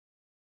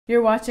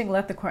You're watching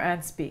Let the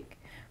Quran Speak.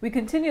 We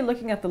continue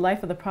looking at the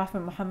life of the Prophet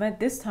Muhammad,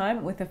 this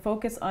time with a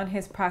focus on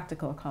his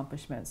practical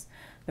accomplishments.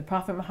 The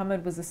Prophet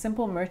Muhammad was a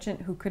simple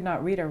merchant who could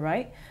not read or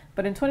write,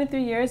 but in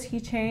 23 years he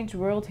changed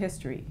world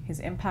history. His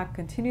impact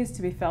continues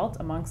to be felt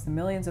amongst the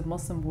millions of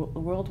Muslims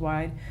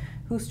worldwide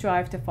who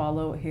strive to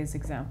follow his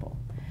example.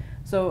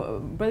 So,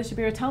 Brother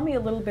Shabir, tell me a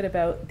little bit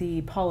about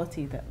the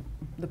polity that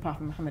the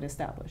Prophet Muhammad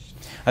established.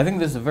 I think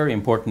this is a very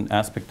important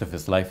aspect of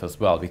his life as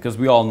well, because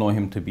we all know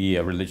him to be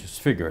a religious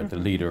figure, the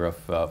leader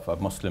of a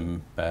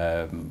Muslim,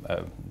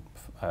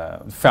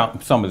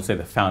 some would say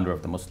the founder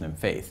of the Muslim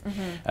faith.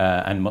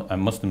 And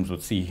Muslims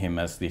would see him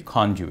as the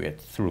conduit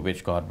through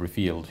which God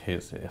revealed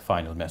his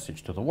final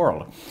message to the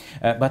world.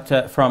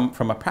 But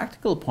from a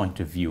practical point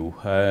of view,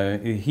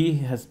 he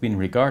has been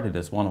regarded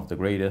as one of the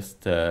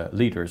greatest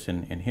leaders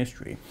in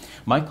history.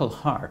 Michael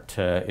Hart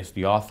is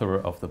the author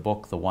of the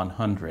book The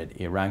 100,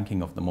 a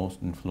ranking of the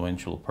most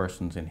influential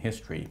persons in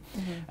history.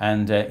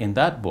 And in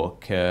that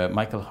book,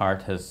 Michael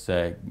Hart has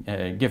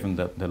given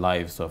the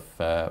lives of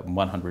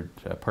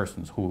 100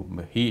 persons who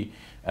he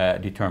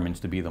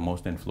determines to be the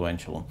most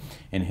influential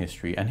in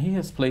history. And he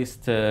has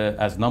placed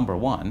as number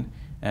one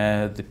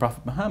the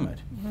Prophet Muhammad.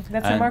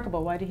 That's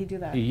remarkable. Why did he do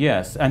that?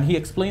 Yes, and he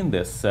explained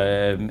this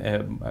to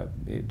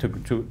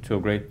a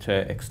great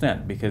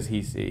extent, because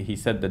he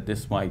said that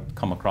this might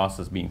come across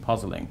as being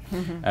puzzling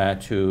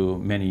to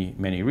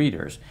many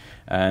readers.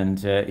 And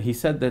he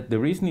said that the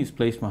reason he's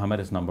placed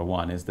Muhammad as number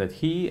one is that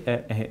he,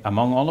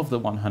 among all of the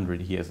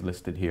 100 he has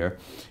listed here,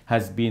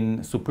 has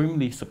been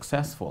supremely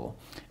successful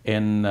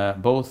in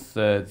both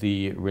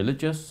the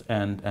religious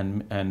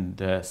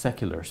and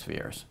secular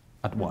spheres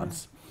at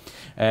once.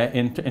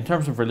 In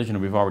terms of religion,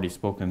 we've already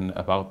spoken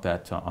about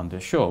that on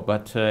this show,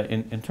 but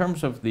in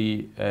terms of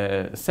the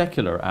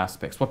secular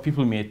aspects, what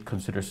people may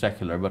consider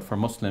secular, but for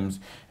Muslims,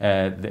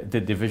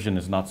 the division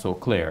is not so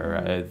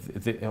clear.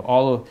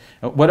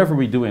 Whatever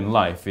we do in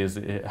life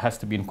has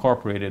to be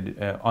incorporated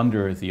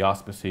under the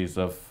auspices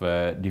of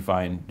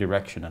divine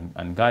direction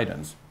and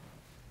guidance.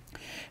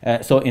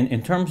 So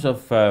in terms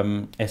of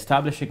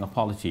establishing a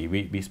polity,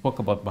 we spoke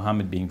about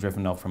Muhammad being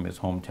driven out from his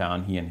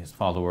hometown, he and his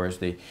followers.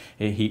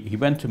 He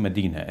went to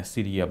Medina, a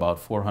city about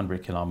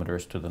 400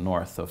 kilometers to the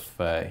north of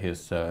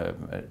his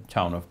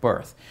town of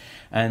birth.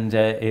 And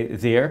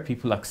there,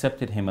 people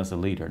accepted him as a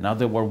leader. Now,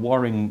 there were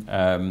warring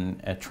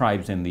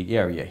tribes in the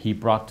area. He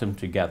brought them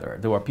together.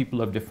 There were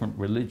people of different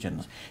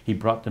religions. He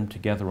brought them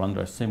together under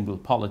a single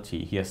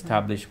polity. He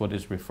established what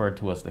is referred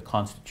to as the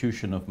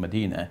Constitution of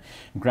Medina,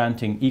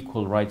 granting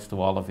equal rights to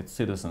all of its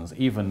citizens,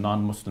 even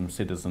non-Muslim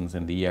citizens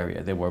in the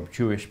area. There were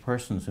Jewish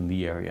persons in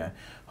the area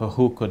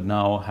who could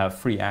now have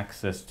free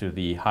access to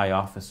the high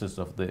offices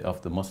of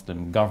the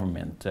Muslim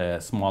government,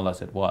 small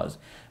as it was,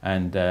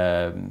 and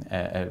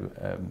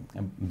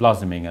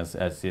blossoming as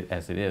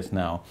it is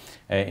now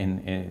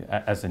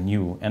as a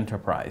new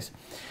enterprise.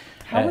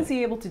 How was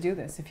he able to do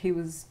this if he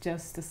was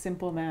just a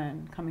simple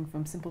man coming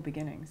from simple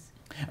beginnings?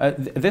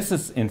 This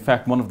is, in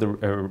fact, one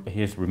of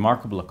his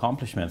remarkable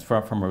accomplishments.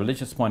 From a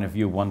religious point of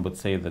view, one would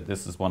say that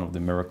this is one of the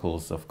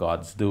miracles of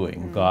God's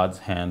doing. God's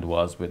hand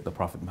was with the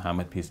Prophet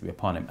Muhammad, peace be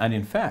upon him. And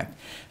in fact,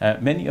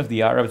 many of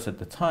the Arabs at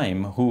the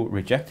time who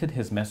rejected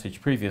his message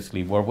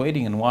previously were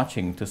waiting and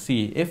watching to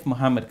see if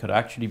Muhammad could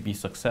actually be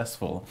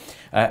successful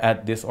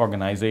at this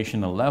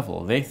organizational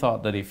level. They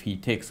thought that if he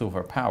takes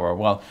over power,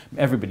 well,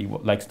 everybody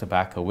likes to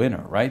back a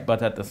winner, right?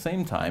 But at the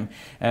same time,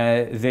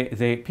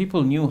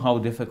 people knew how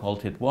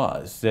difficult it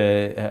was.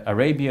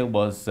 Arabia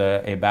was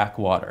a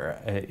backwater.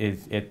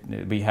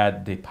 We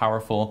had the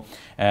powerful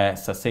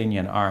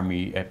Sasanian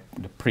army,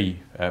 the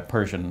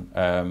pre-Persian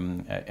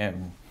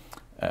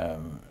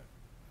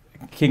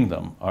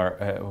kingdom,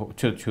 or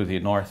to the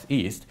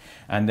northeast,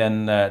 and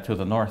then to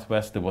the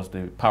northwest there was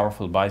the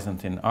powerful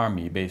Byzantine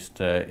army based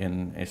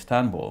in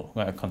Istanbul,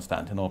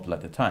 Constantinople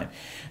at the time.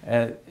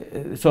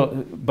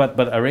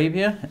 But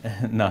Arabia,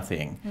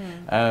 nothing.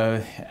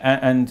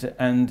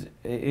 And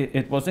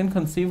it was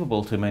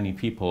inconceivable to many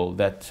people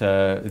that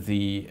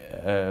the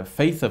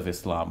faith of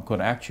Islam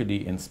could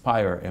actually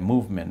inspire a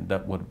movement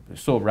that would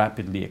so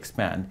rapidly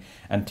expand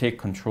and take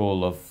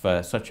control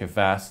of such a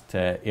vast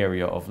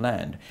area of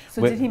land.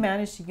 So did he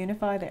manage to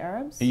unify the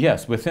Arabs?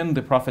 Yes, within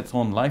the Prophet's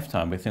own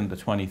lifetime, within the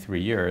 23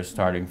 years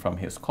starting from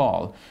his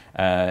call,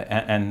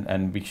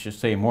 and we should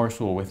say more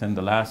so within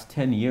the last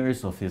 10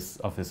 years of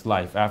his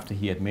life after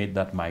he had made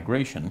that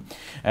migration,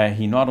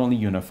 he not only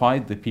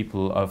unified the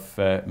people of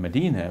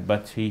Medina,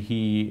 but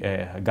he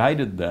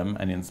guided them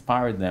and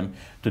inspired them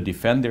to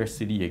defend their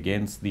city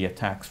against the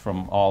attacks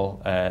from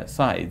all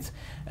sides,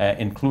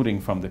 including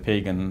from the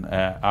pagan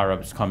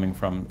Arabs coming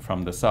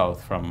from the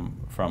south,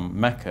 from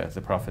Mecca,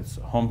 the Prophet's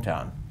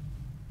hometown.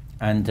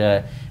 And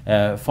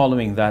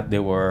following that,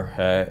 there were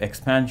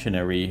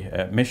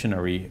expansionary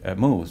missionary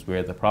moves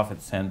where the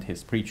Prophet sent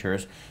his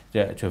preachers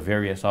to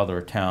various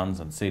other towns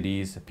and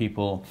cities.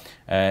 People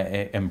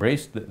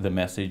embraced the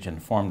message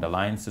and formed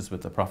alliances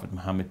with the Prophet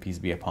Muhammad, peace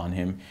be upon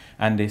him,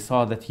 and they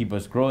saw that he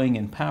was growing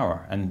in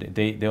power, and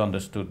they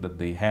understood that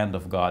the hand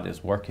of God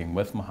is working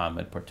with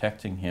Muhammad,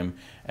 protecting him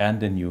and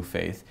the new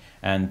faith,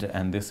 and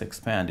this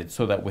expanded,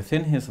 so that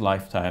within his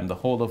lifetime the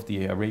whole of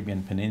the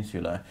Arabian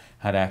Peninsula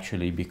had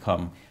actually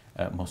become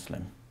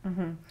Muslim.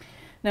 Mm-hmm.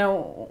 Now,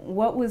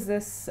 what was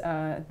this,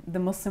 the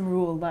Muslim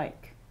rule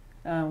like?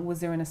 Was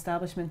there an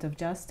establishment of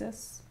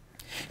justice?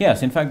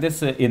 Yes, in fact,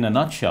 this, in a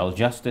nutshell,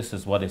 justice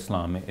is what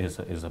Islam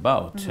is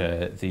about.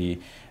 Mm-hmm. The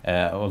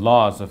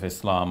laws of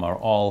Islam are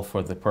all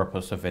for the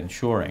purpose of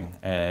ensuring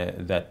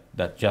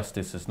that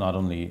justice is not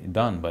only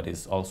done, but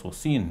is also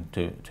seen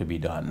to be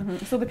done.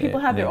 Mm-hmm. So the people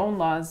had their own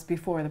laws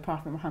before the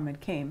Prophet Muhammad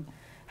came.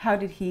 How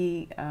did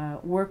he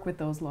work with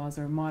those laws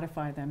or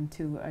modify them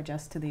to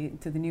adjust to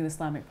the new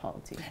Islamic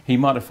polity? He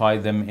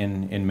modified them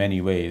in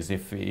many ways.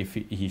 If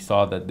he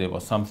saw that there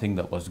was something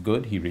that was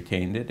good, he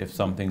retained it. If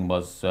something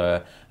was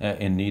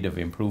in need of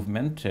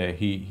improvement,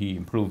 he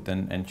improved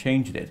and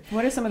changed it.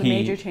 What are some of the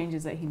major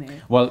changes that he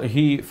made? Well,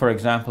 he, for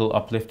example,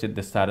 uplifted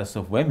the status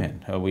of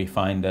women. We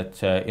find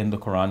that in the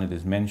Quran it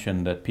is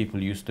mentioned that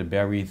people used to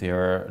bury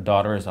their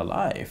daughters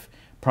alive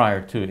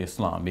prior to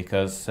Islam,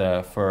 because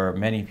for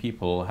many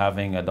people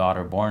having a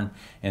daughter born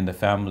in the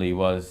family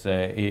was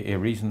a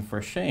reason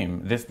for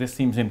shame. This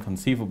seems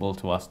inconceivable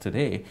to us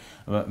today,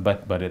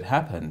 but it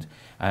happened.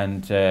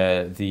 And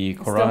the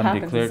Quran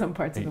declared in some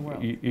parts of the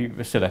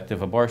world.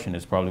 Selective abortion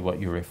is probably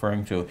what you're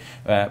referring to,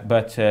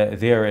 but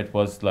there it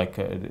was like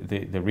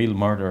the real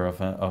murder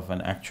of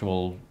an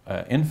actual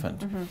infant.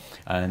 Mm-hmm.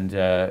 And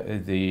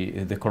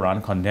the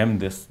Quran condemned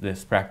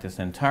this practice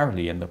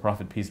entirely, and the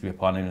Prophet, peace be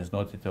upon him, is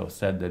noted to have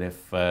said that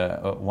if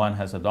one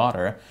has a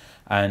daughter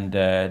and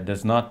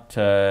does not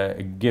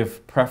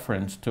give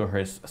preference to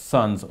his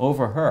sons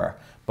over her,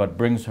 but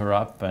brings her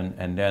up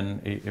and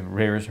then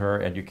rears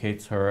her,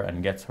 educates her,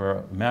 and gets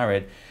her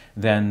married,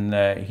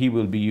 then he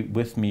will be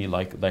with me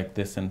like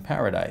this in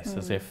paradise,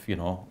 as if, you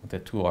know, the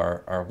two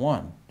are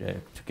one,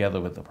 together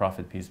with the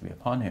Prophet, peace be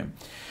upon him.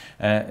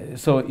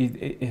 So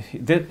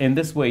in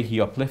this way he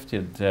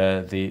uplifted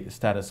the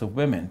status of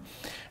women,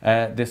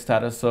 the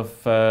status of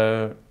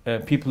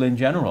people in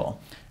general.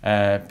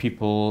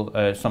 People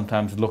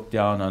sometimes look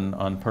down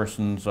on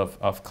persons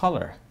of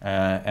color,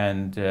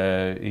 and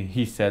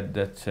he said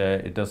that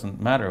it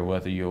doesn't matter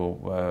whether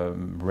you're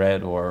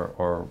red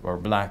or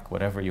black,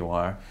 whatever you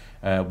are.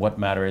 What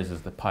matters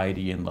is the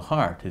piety in the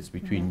heart. It's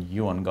between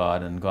you and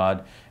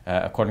God,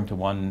 according to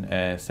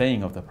one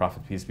saying of the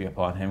Prophet, peace be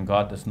upon him,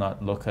 God does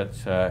not look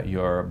at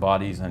your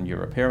bodies and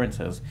your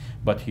appearances,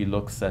 but he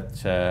looks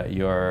at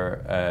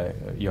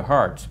your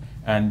hearts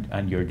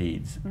and your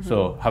deeds. Mm-hmm.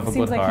 So have a good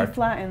heart. It seems like he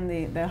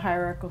flattened the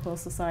hierarchical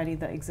society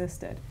that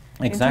existed.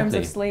 Exactly. In terms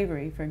of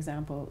slavery, for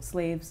example,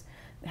 slaves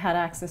had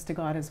access to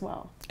God as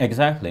well.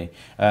 Exactly.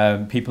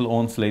 People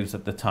owned slaves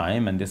at the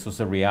time, and this was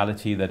a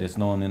reality that is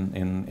known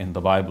in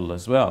the Bible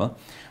as well.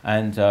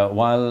 And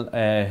while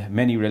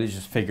many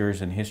religious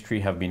figures in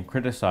history have been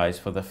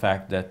criticized for the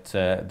fact that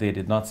they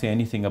did not say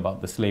anything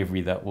about the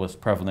slavery that was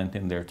prevalent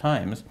in their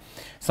times,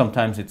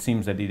 sometimes it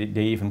seems that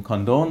they even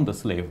condoned the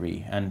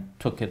slavery and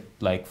took it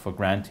like for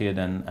granted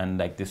and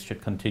like this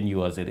should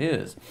continue as it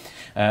is.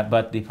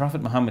 But the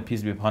Prophet Muhammad,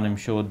 peace be upon him,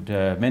 showed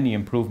many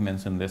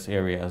improvements in this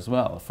area as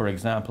well. For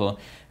example,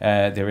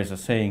 there is a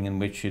saying in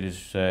which it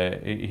is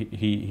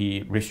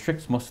he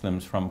restricts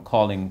Muslims from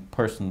calling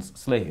persons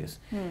slaves.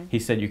 He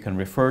said you can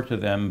refer to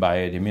them by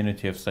a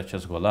diminutive such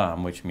as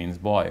ghulam, which means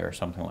boy or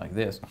something like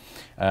this,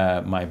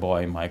 my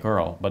boy, my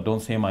girl, but don't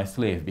say my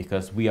slave,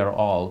 because we are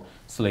all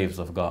slaves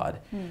of God.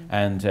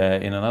 And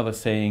in another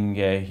saying,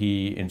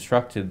 he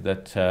instructed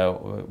that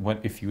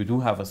if you do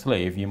have a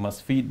slave, you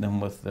must feed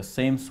them with the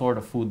same sort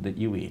of food that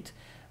you eat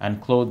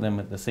and clothe them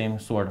with the same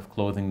sort of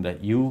clothing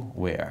that you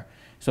wear.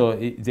 So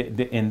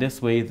in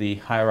this way, the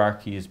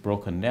hierarchy is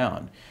broken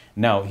down.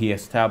 Now, he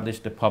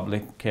established the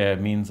public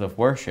means of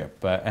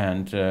worship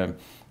and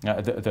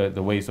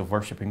the ways of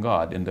worshiping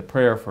God. In the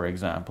prayer, for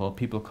example,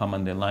 people come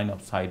and they line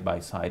up side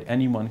by side.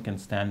 Anyone can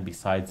stand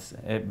beside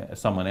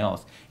someone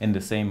else in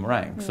the same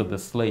rank. So the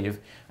slave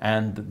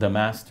and the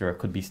master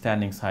could be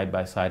standing side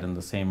by side in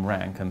the same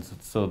rank, and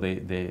so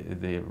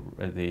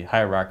the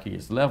hierarchy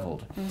is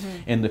leveled.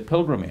 In the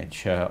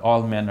pilgrimage,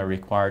 all men are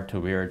required to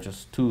wear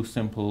just two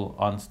simple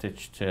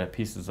unstitched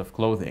pieces of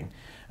clothing.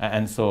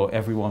 And so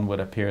everyone would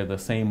appear the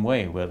same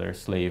way, whether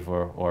slave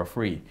or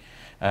free.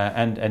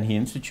 And he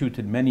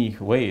instituted many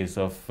ways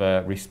of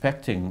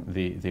respecting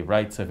the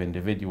rights of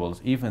individuals,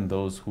 even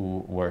those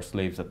who were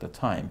slaves at the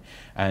time,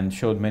 and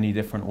showed many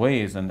different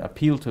ways and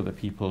appealed to the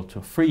people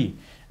to free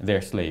their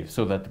slaves,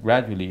 so that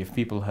gradually, if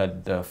people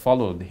had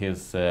followed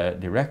his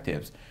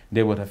directives,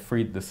 they would have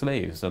freed the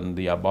slaves, and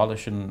the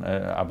abolition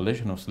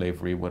of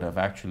slavery would have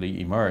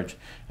actually emerged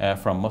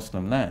from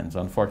Muslim lands.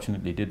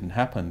 Unfortunately, it didn't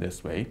happen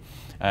this way,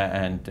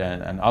 and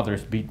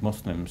others beat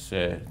Muslims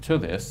to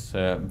this,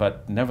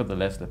 but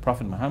nevertheless, the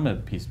Prophet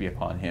Muhammad, peace be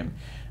upon him,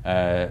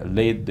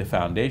 laid the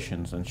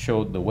foundations and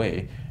showed the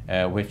way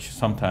which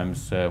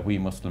sometimes we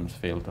Muslims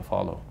fail to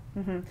follow.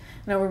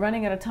 Now we're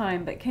running out of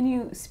time, but can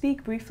you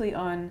speak briefly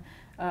on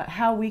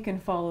how we can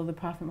follow the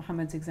Prophet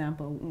Muhammad's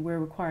example? We're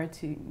required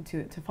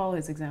to follow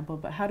his example,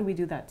 but how do we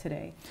do that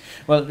today?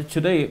 Well,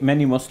 today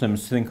many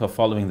Muslims think of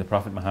following the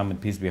Prophet Muhammad,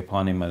 peace be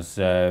upon him, as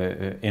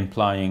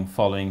implying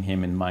following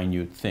him in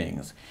minute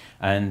things.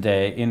 And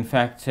in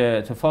fact,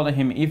 to follow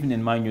him even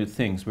in minute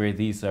things where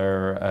these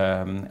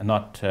are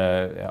not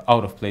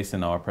out of place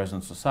in our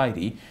present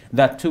society,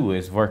 that too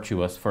is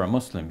virtuous for a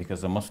Muslim,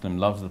 because a Muslim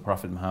loves the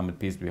Prophet Muhammad,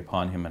 peace be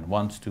upon him, and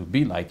wants to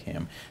be like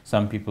him.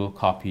 Some people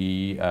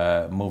copy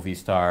movie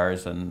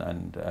stars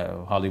and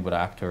Hollywood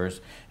actors.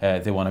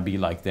 They want to be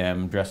like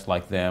them, dress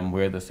like them,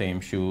 wear the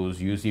same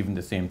shoes, use even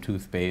the same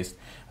toothpaste,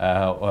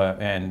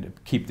 and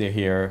keep their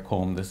hair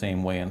combed the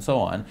same way, and so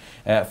on.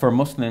 For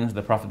Muslims,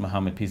 the Prophet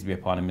Muhammad, peace be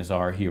upon him, is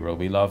our hero.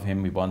 We love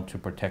him, we want to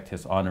protect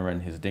his honor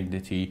and his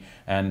dignity,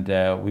 and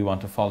we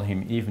want to follow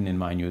him even in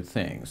minute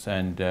things.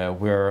 And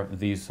where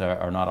these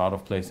are not out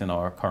of place in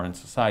our current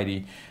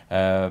society,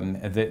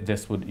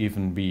 this would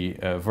even be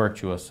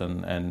virtuous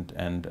and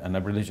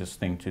a religious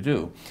thing to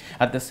do.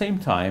 At the same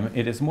time,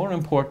 it is more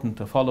important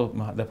to follow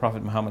the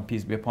Prophet Muhammad,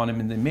 peace be upon him,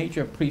 in the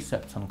major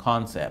precepts and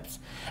concepts.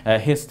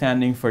 His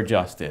standing for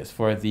justice,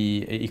 for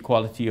the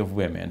equality of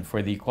women,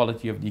 for the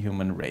equality of the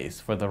human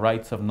race, for the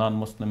rights of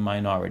non-Muslim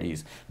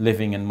minorities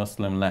living in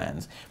Muslim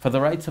lands, for the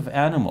rights of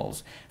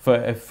animals,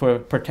 for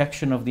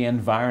protection of the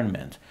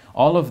environment.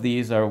 All of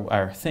these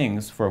are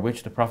things for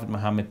which the Prophet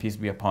Muhammad, peace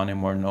be upon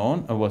him,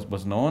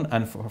 was known,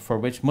 and for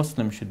which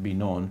Muslims should be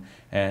known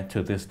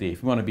to this day.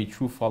 If we want to be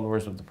true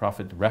followers of the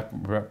Prophet,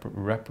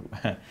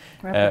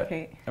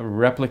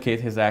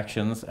 replicate his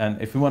actions,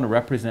 and if we want to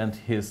represent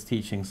his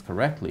teachings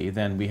correctly,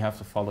 then we have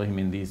to follow him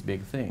in these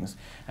big things,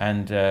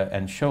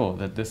 and show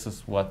that this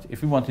is what,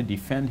 if we want to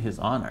defend his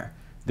honor,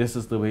 this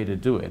is the way to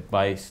do it,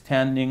 by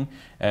standing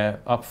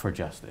up for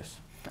justice.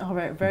 All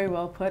right, very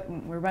well put.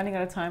 We're running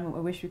out of time. I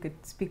wish we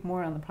could speak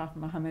more on the Prophet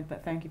Muhammad,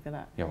 but thank you for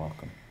that. You're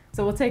welcome.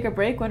 So we'll take a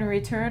break. When we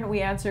return, we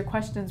answer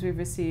questions we've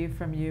received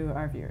from you,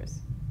 our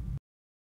viewers.